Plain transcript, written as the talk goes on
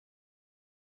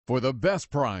For the best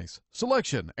price,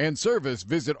 selection, and service,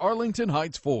 visit Arlington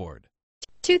Heights Ford.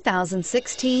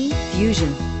 2016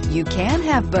 Fusion. You can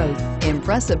have both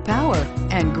impressive power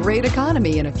and great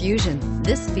economy in a Fusion.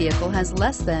 This vehicle has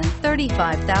less than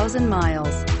 35,000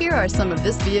 miles. Here are some of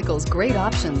this vehicle's great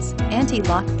options: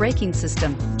 anti-lock braking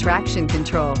system, traction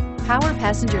control, power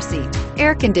passenger seat,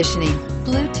 air conditioning,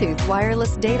 Bluetooth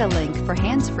wireless data link for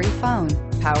hands-free phone,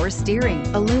 power steering,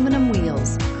 aluminum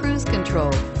wheels, cruise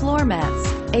control, floor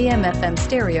mats, AM/FM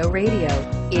stereo radio.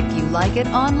 If you like it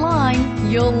online,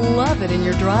 you'll love it in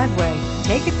your driveway.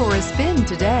 Take it for a spin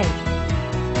today.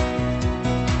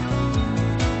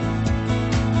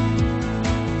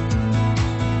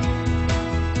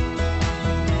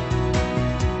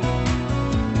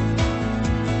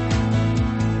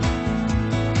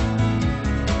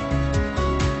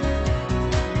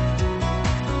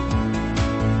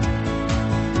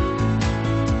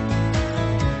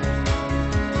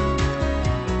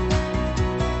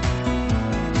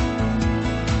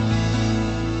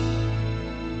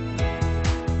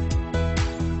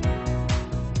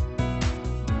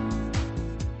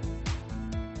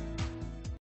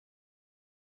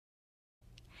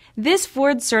 This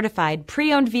Ford-certified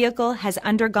pre-owned vehicle has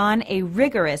undergone a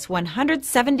rigorous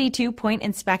 172-point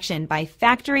inspection by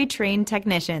factory-trained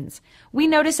technicians. We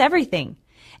notice everything.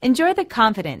 Enjoy the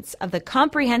confidence of the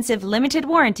comprehensive limited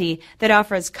warranty that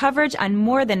offers coverage on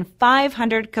more than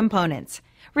 500 components.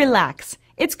 Relax,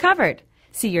 it's covered.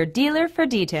 See your dealer for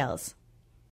details.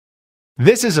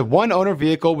 This is a one-owner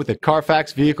vehicle with a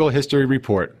Carfax Vehicle History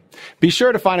Report. Be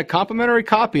sure to find a complimentary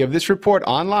copy of this report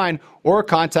online or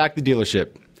contact the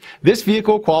dealership. This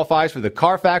vehicle qualifies for the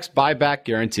Carfax buyback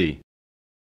guarantee.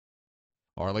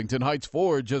 Arlington Heights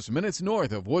Ford, just minutes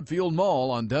north of Woodfield Mall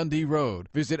on Dundee Road.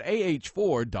 Visit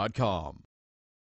ahford.com.